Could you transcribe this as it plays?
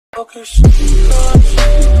Okay, she loves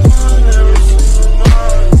mine every single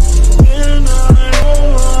night. And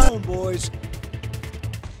I know boys.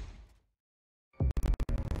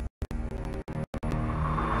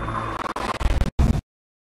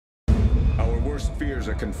 Our worst fears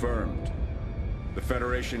are confirmed. The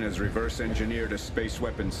Federation has reverse engineered a space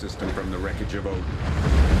weapons system from the wreckage of Odin.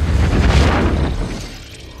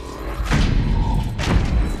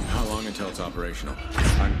 How long until it's operational?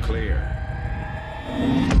 Unclear.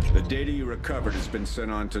 The data you recovered has been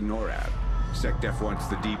sent on to NORAD. SecDef wants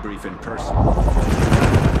the debrief in person.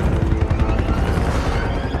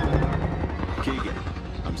 Keegan,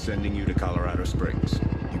 I'm sending you to Colorado Springs.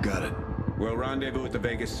 You got it. We'll rendezvous at the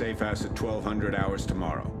Vegas safe house at 1200 hours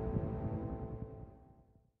tomorrow.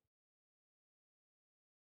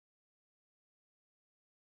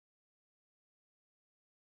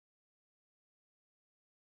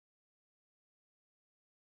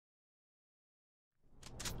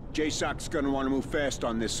 JSOC's gonna want to move fast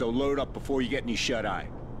on this, so load up before you get any shut-eye.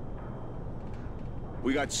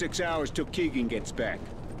 We got 6 hours till Keegan gets back.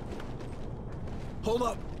 Hold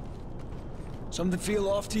up. Something feel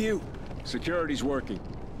off to you? Security's working.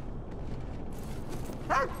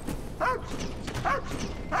 Get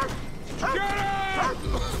him!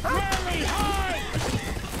 Larry, hide!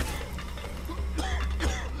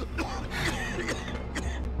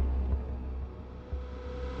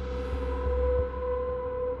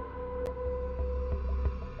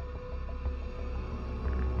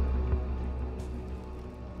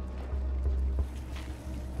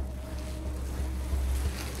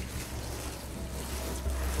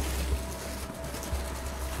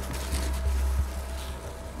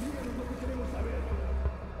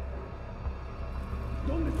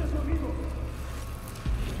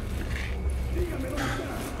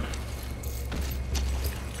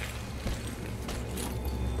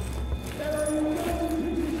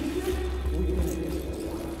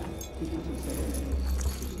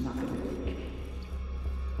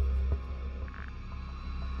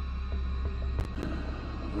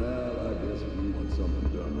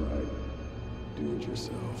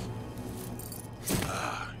 Yourself.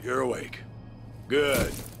 You're awake.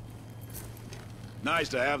 Good. Nice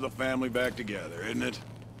to have the family back together, isn't it?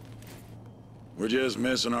 We're just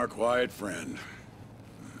missing our quiet friend.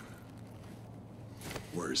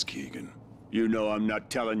 Where's Keegan? You know I'm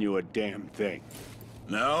not telling you a damn thing.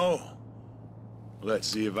 No? Let's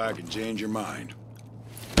see if I can change your mind.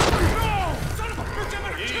 No! Son of a bitch, I'm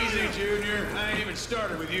gonna kill you! Easy, Junior. I ain't even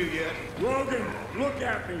started with you yet. Logan, look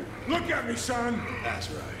at me. Look at me, son. That's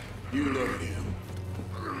right. You look at him.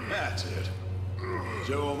 That's it.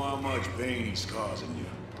 Show him how much pain he's causing you.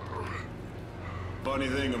 Funny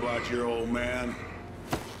thing about your old man,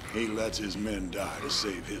 he lets his men die to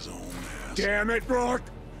save his own ass. Damn it, Rourke!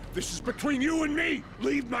 This is between you and me!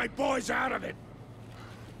 Leave my boys out of it!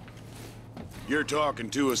 You're talking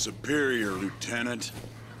to a superior, Lieutenant.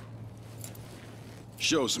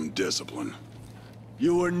 Show some discipline.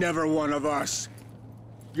 You were never one of us.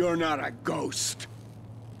 You're not a ghost.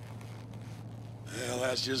 Well,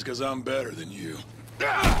 that's just because I'm better than you.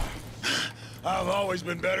 I've always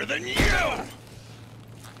been better than you!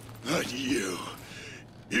 But you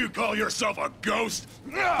call yourself a ghost?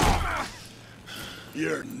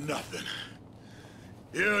 You're nothing.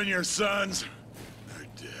 You and your sons are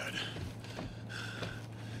dead.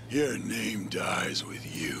 Your name dies with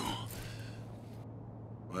you.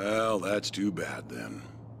 Well, that's too bad then.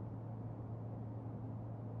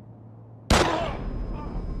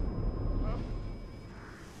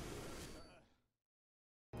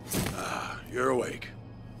 You're awake.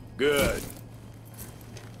 Good.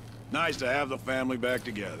 Nice to have the family back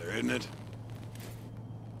together, isn't it?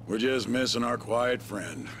 We're just missing our quiet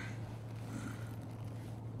friend.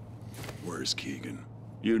 Where's Keegan?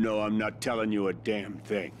 You know I'm not telling you a damn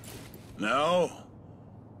thing. No?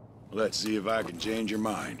 Let's see if I can change your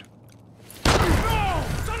mind. No!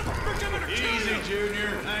 Son of a bitch, I'm gonna kill you! Easy,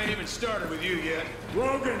 Junior. I ain't even started with you yet.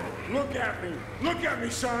 Logan, look at me. Look at me,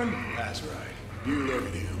 son. That's right. You look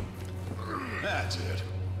at him. That's it.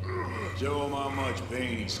 Show him how much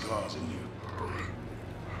pain he's causing you.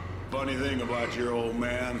 Funny thing about your old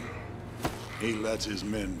man, he lets his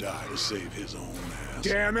men die to save his own ass.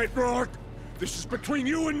 Damn it, Rourke! This is between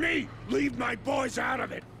you and me! Leave my boys out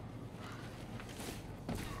of it!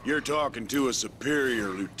 You're talking to a superior,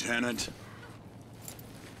 Lieutenant.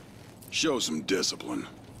 Show some discipline.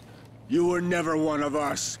 You were never one of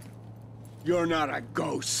us. You're not a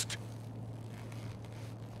ghost.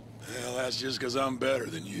 Well, that's just because I'm better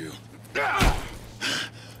than you.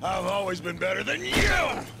 I've always been better than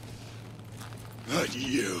you! But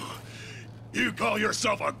you call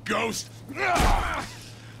yourself a ghost?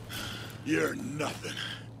 You're nothing.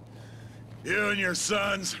 You and your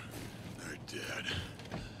sons are dead.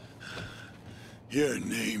 Your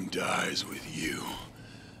name dies with you.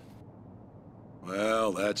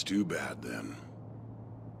 Well, that's too bad then.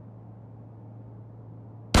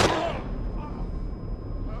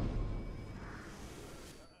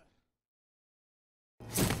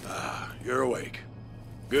 You're awake.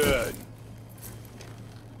 Good.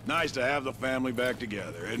 Nice to have the family back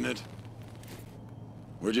together, isn't it?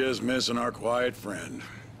 We're just missing our quiet friend.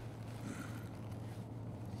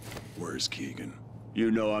 Where's Keegan?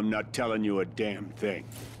 You know I'm not telling you a damn thing.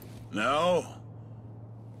 No?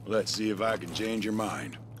 Let's see if I can change your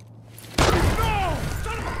mind. No!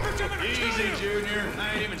 Son of a bitch, I'm gonna kill Easy, you! Junior.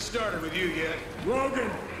 I ain't even started with you yet. Logan,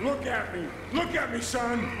 look at me. Look at me,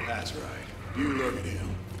 son. That's right. You look at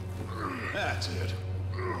him. That's it.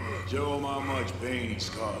 Show him how much pain he's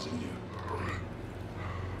causing you.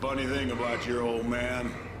 Funny thing about your old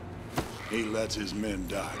man, he lets his men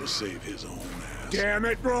die to save his own ass. Damn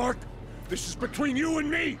it, Rourke. This is between you and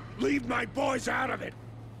me. Leave my boys out of it.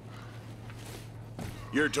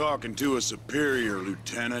 You're talking to a superior,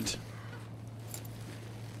 Lieutenant.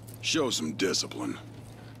 Show some discipline.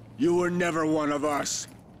 You were never one of us.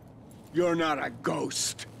 You're not a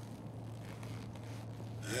ghost.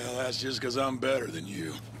 Well, that's just because I'm better than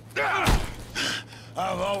you.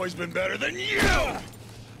 I've always been better than you!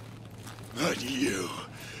 But you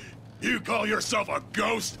call yourself a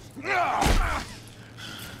ghost?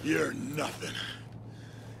 You're nothing.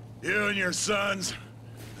 You and your sons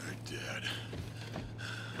are dead.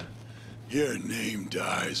 Your name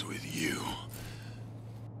dies with you.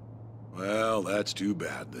 Well, that's too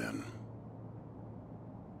bad then.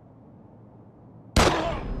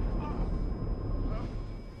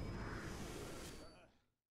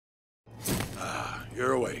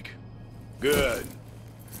 You're awake. Good.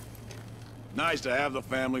 Nice to have the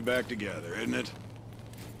family back together, isn't it?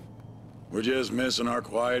 We're just missing our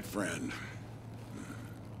quiet friend.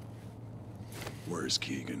 Where's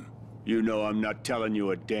Keegan? You know I'm not telling you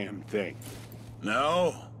a damn thing.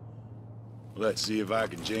 No? Let's see if I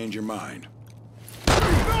can change your mind. No!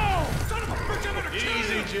 Son of a bitch, I'm gonna kill you!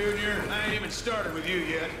 Easy, Junior. I ain't even started with you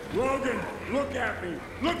yet. Logan, look at me.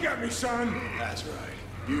 Look at me, son. That's right.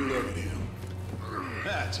 You look at him.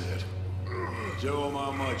 That's it. Show him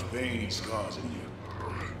how much pain he's causing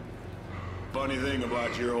you. Funny thing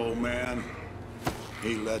about your old man,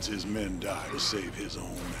 he lets his men die to save his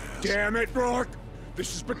own ass. Damn it, Rourke.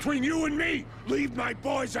 This is between you and me. Leave my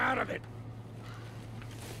boys out of it.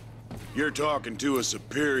 You're talking to a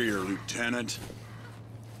superior, Lieutenant.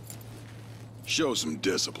 Show some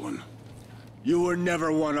discipline. You were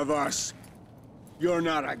never one of us. You're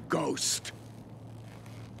not a ghost.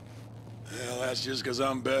 Well, that's just because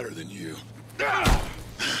I'm better than you.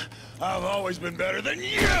 I've always been better than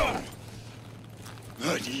you!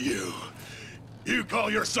 But you call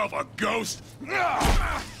yourself a ghost?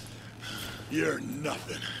 You're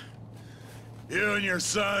nothing. You and your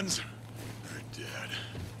sons are dead.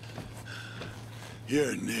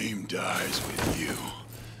 Your name dies with you.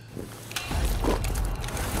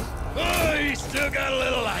 Oh, he's still got a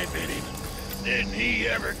little life in him. Didn't he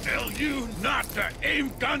ever tell you not to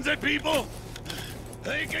aim guns at people?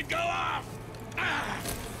 They could go off!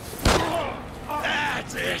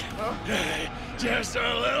 That's it! Just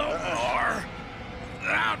a little more.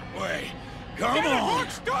 That way. Come on!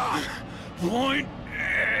 Stop! Point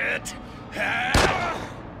it at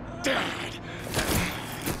Dad!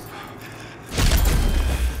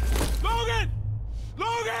 Logan!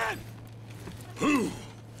 Logan! Whew!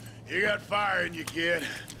 You got fire in you, kid.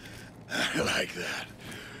 I like that.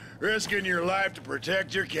 Risking your life to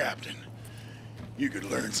protect your captain. You could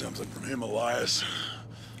learn something from him, Elias.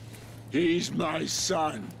 He's my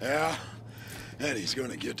son. Yeah? And he's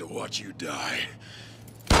gonna get to watch you die.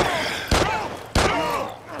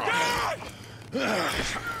 Dad!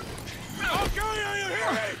 I'll kill you, you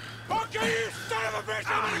hear me? I'll kill you, son of a bitch!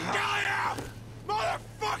 I'm gonna kill you!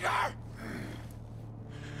 Motherfucker!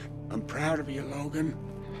 I'm proud of you, Logan.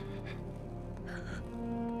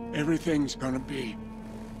 Everything's gonna be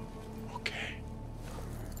okay.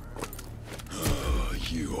 Oh,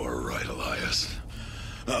 you are right, Elias.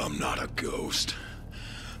 I'm not a ghost.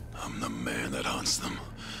 I'm the man that hunts them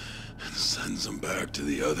and sends them back to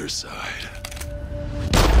the other side.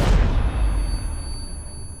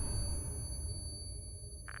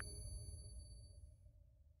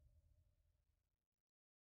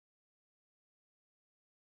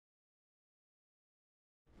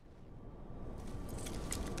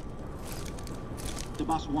 The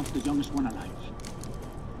boss wants the youngest one alive.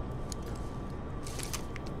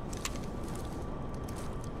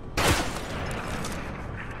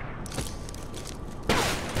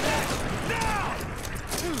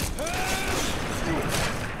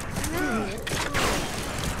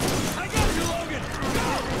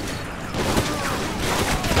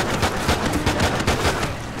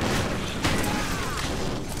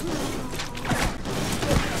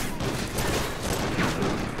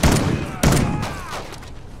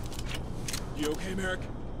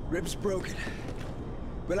 broken,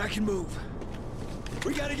 but I can move.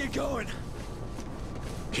 We gotta get going.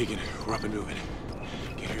 Keegan, we're up and moving.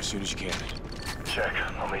 Get here as soon as you can. Check.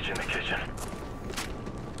 I'll meet you in the kitchen.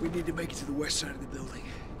 We need to make it to the west side of the building.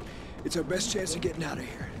 It's our best chance of getting out of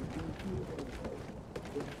here.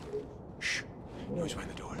 Shh. Noise behind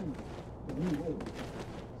the door.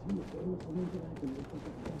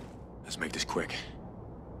 Let's make this quick.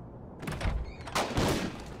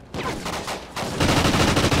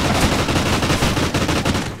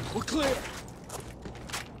 We're clear.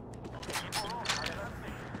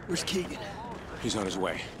 Where's Keegan? He's on his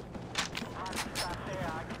way.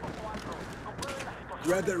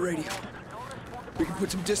 Grab that radio. We can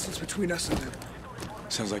put some distance between us and them.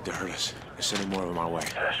 Sounds like they heard us. They're sending more of them our way.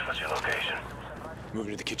 Ash, what's your location?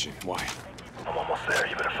 Moving to the kitchen. Why? I'm almost there.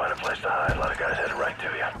 You better find a place to hide. A lot of guys headed right to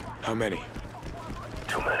you. How many?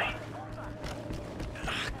 Too many.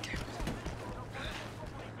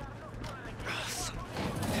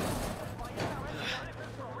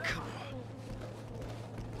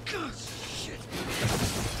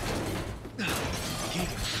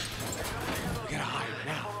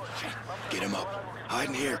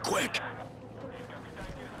 Here, quick!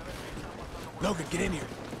 Logan, get in here.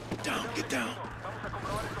 Down, get down.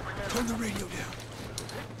 Turn the radio down.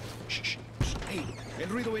 Shh. Hey, el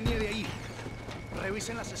ruido venía de ahí.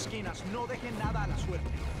 Revisen las esquinas, no dejen nada a la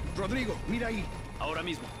suerte. Rodrigo, mira ahí. Ahora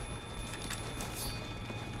mismo.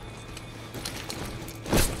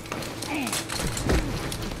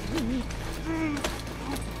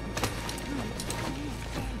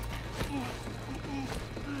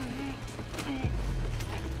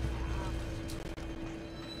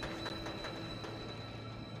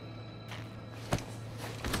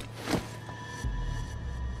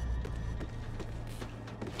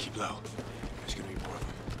 Keep low. There's gonna be more of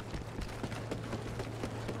them.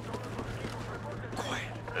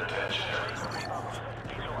 Quiet. Attention. Nobody move.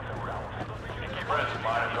 Friends of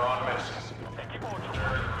mine have gone missing.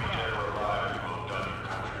 Return to retail alive. You will have done your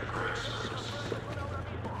country a great service.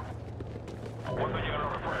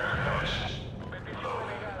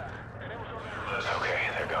 Okay,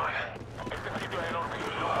 they're going.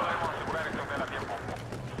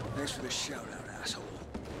 Thanks for the shout-out, asshole.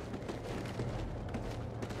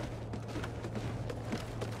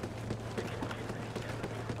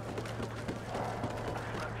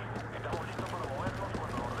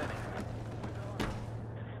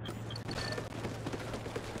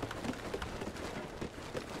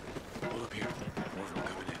 Hold up here. More of them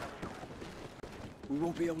coming in. We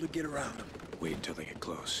won't be able to get around them. Wait until they get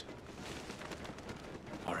close.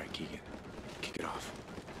 All right, Keegan. Kick it off.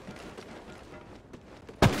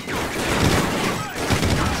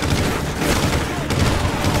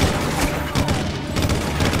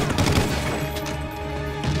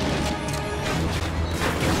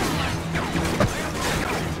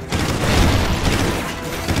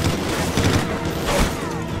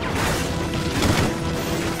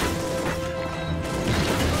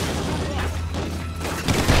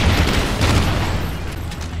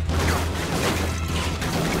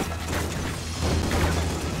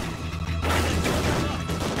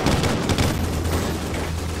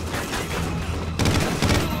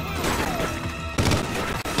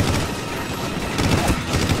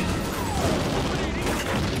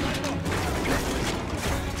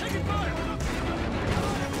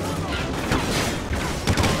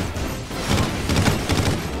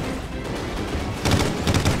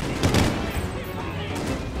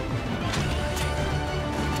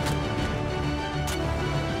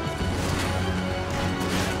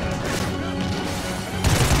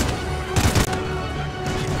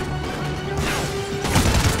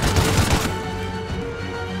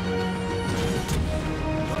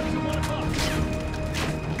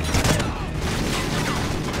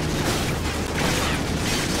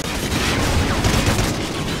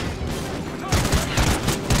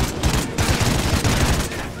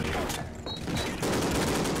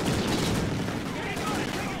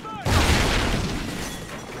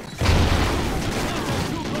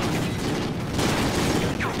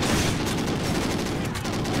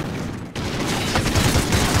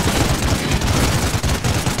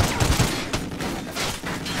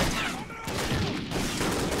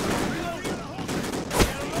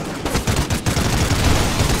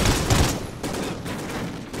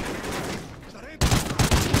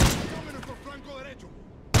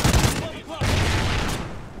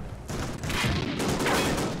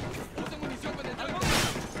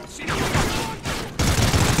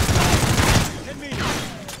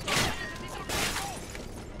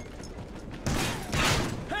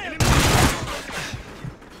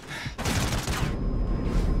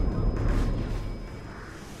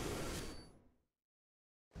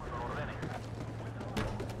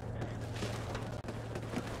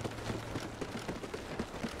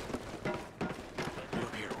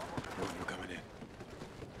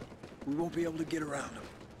 We won't be able to get around them.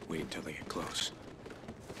 Wait until they get close.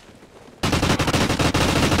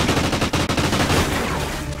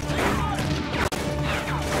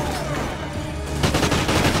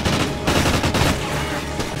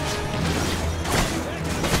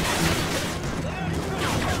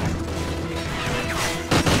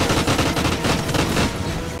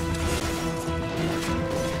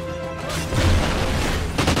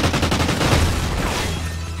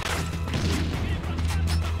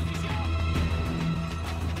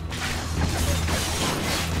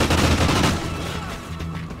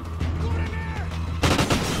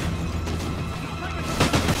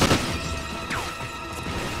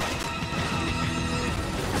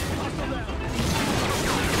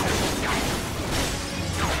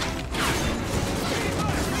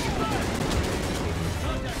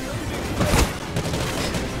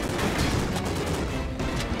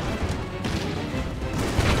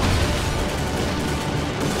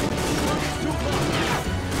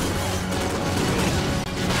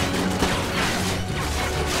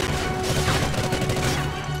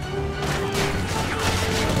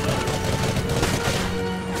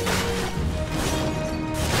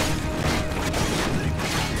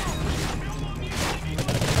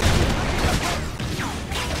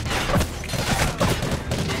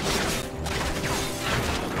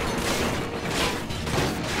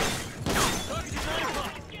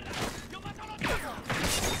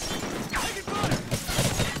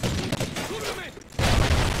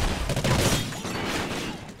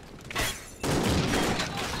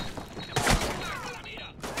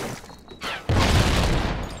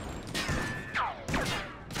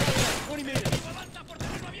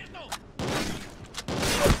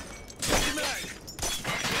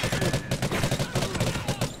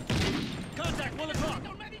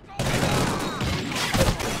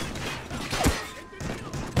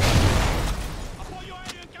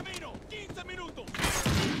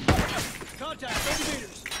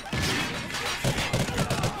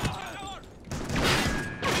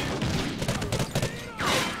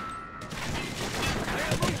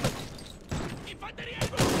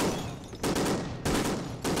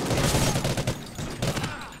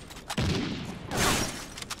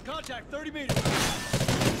 Contact, 30 meters.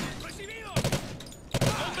 Recibido.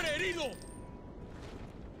 Hombre herido.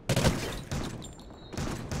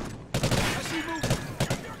 I see movement.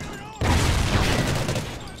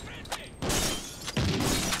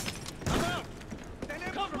 I'm out.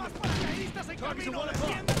 Tenemos más paracaidistas en camino.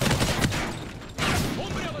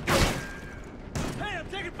 Hombre abatido. Hey, I'm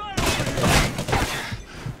taking fire over here.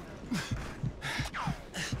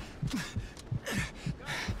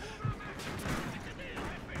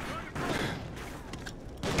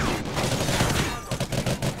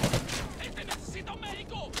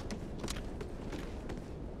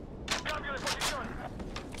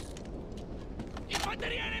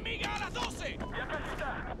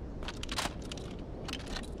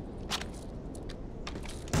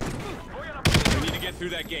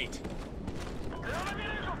 Through that gate.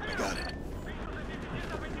 I got it.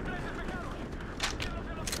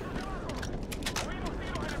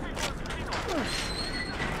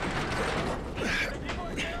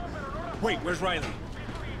 Wait, where's Riley?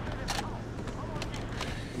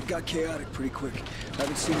 It got chaotic pretty quick.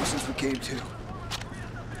 Haven't seen him since we came to.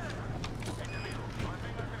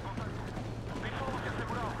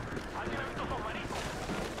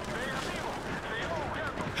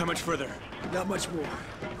 How much further? Not much more.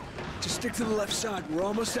 Just stick to the left side. We're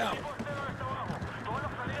almost out.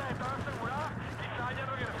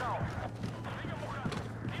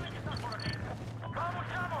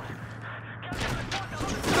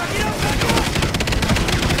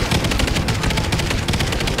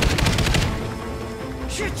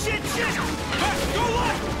 Shit, shit, shit! Go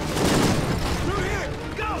left! Through here!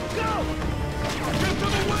 Go, go! Get to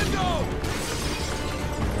the window!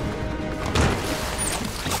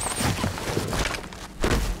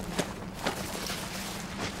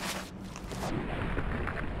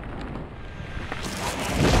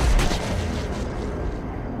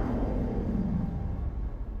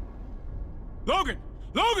 Logan!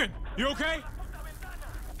 Logan! You okay?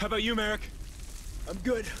 How about you, Merrick? I'm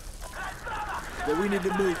good. But we need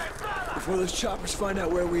to move before those choppers find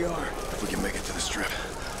out where we are. If we can make it to the strip,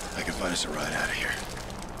 I can find us a ride out of here.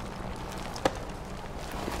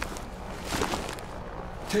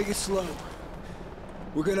 Take it slow.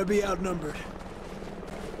 We're gonna be outnumbered.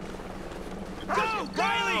 Go,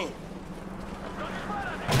 Riley!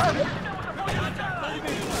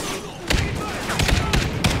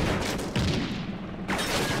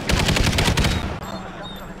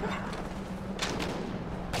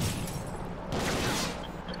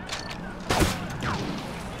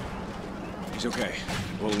 He's okay.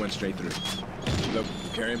 Bullet went straight through. Look,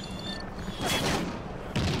 carry him.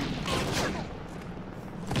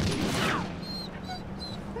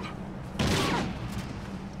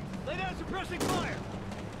 Lay down suppressing fire!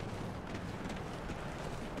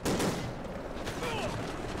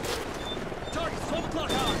 Target's 12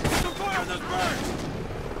 o'clock high! Get some fire on those birds!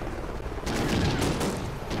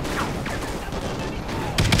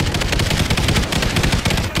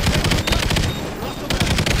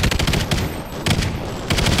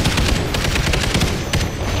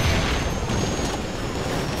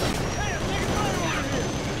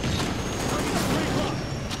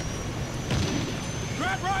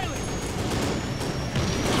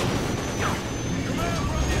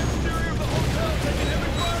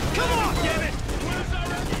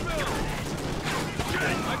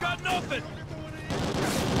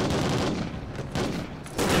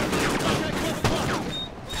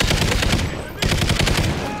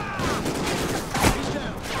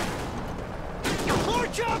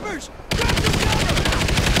 Choppers! Grab some cover!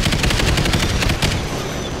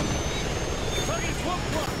 Target 12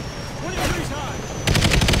 o'clock. 20 degrees high.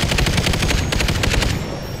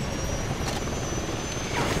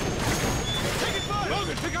 Taking fire!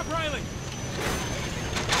 Logan, pick up Riley!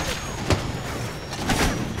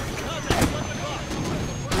 Contact 11 o'clock.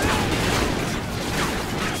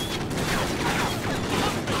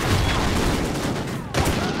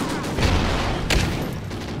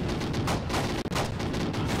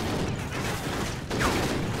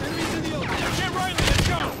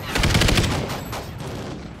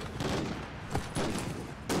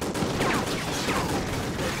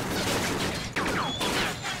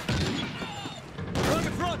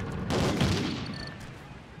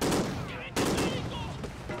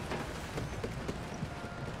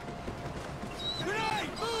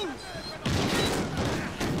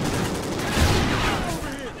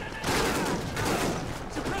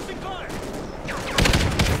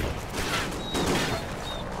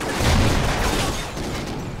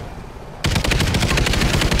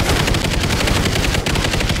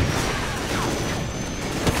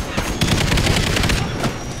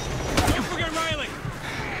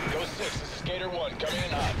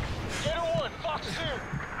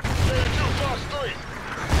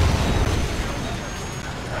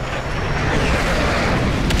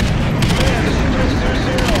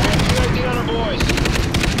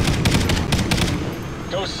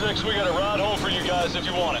 We got a ride home for you guys if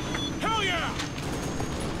you want it. Hell yeah!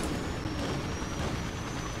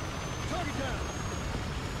 Target down.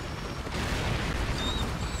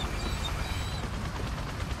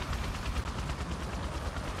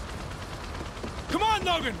 Come on,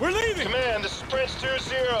 Logan, we're leaving! Command, this is Prince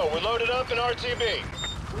 2-0. We're loaded up in RTB.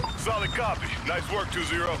 Solid copy. Nice work,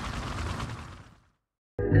 2-0.